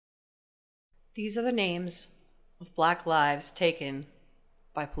These are the names of Black lives taken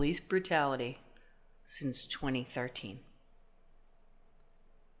by police brutality since 2013.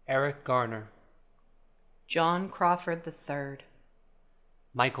 Eric Garner, John Crawford III,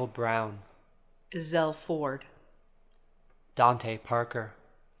 Michael Brown, Ezell Ford, Dante Parker,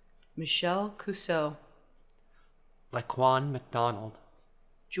 Michelle Cusseau, Laquan McDonald,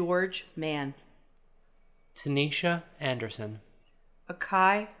 George Mann, Tanisha Anderson,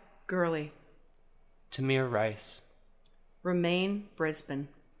 Akai Gurley, Tamir Rice, Romaine Brisbane,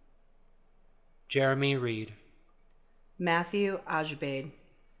 Jeremy Reed, Matthew Ajbade,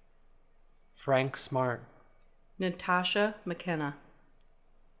 Frank Smart, Natasha McKenna,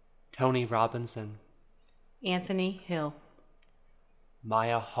 Tony Robinson, Anthony Hill,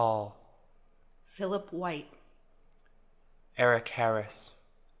 Maya Hall, Philip White, Eric Harris,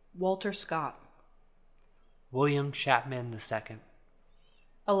 Walter Scott, William Chapman II,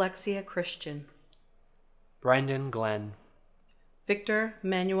 Alexia Christian, Brendan Glenn, Victor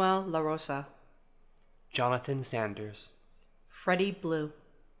Manuel La Rosa, Jonathan Sanders, Freddie Blue,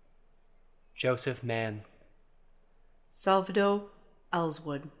 Joseph Mann, Salvador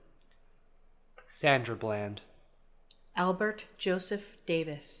Ellswood, Sandra Bland, Albert Joseph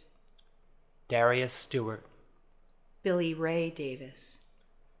Davis, Darius Stewart, Billy Ray Davis,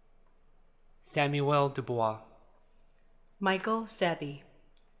 Samuel Dubois, Michael Sebi,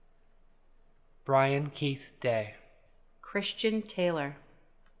 Brian Keith Day, Christian Taylor,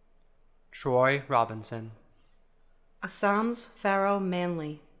 Troy Robinson, Assams Farrow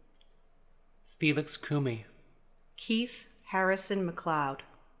Manley, Felix Kumi, Keith Harrison McLeod,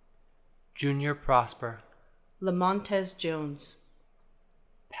 Junior Prosper, Lamontez Jones,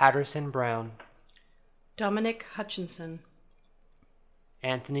 Patterson Brown, Dominic Hutchinson,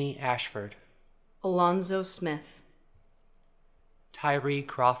 Anthony Ashford, Alonzo Smith, Tyree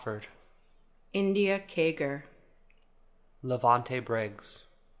Crawford, India Kager, Levante Briggs,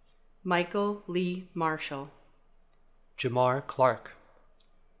 Michael Lee Marshall, Jamar Clark,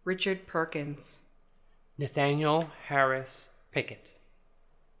 Richard Perkins, Nathaniel Harris Pickett,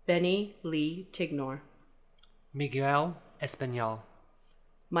 Benny Lee Tignor, Miguel Espanol,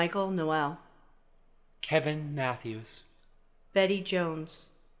 Michael Noel, Kevin Matthews, Betty Jones,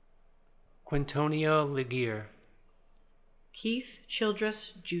 Quintonio Legier, Keith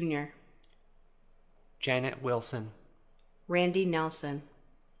Childress Jr., Janet Wilson, Randy Nelson,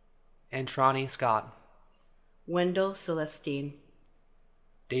 Antrani Scott, Wendell Celestine,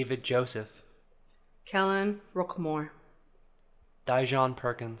 David Joseph, Kellen Rookmore, Dijon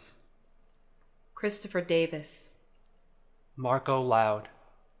Perkins, Christopher Davis, Marco Loud,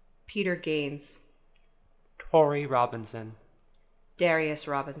 Peter Gaines, Tori Robinson, Darius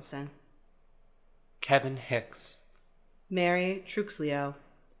Robinson, Kevin Hicks, Mary Truxlio,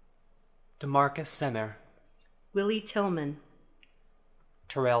 DeMarcus Semer, Willie Tillman,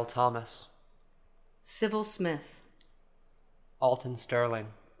 Terrell Thomas, Civil Smith, Alton Sterling,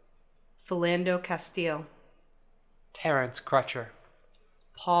 Philando Castile, Terrence Crutcher,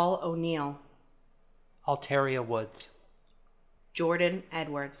 Paul O'Neill, Alteria Woods, Jordan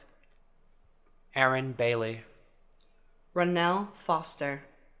Edwards, Aaron Bailey, Ronell Foster,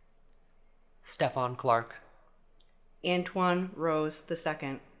 Stefan Clark, Antoine Rose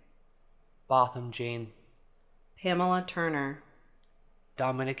II, Botham Jean, Pamela Turner,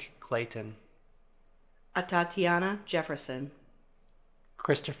 Dominic Clayton, Atatiana Jefferson,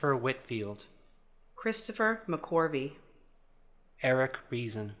 Christopher Whitfield, Christopher McCorvey, Eric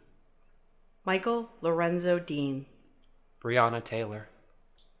Reason, Michael Lorenzo Dean, Breonna Taylor,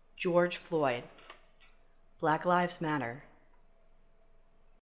 George Floyd. Black Lives Matter.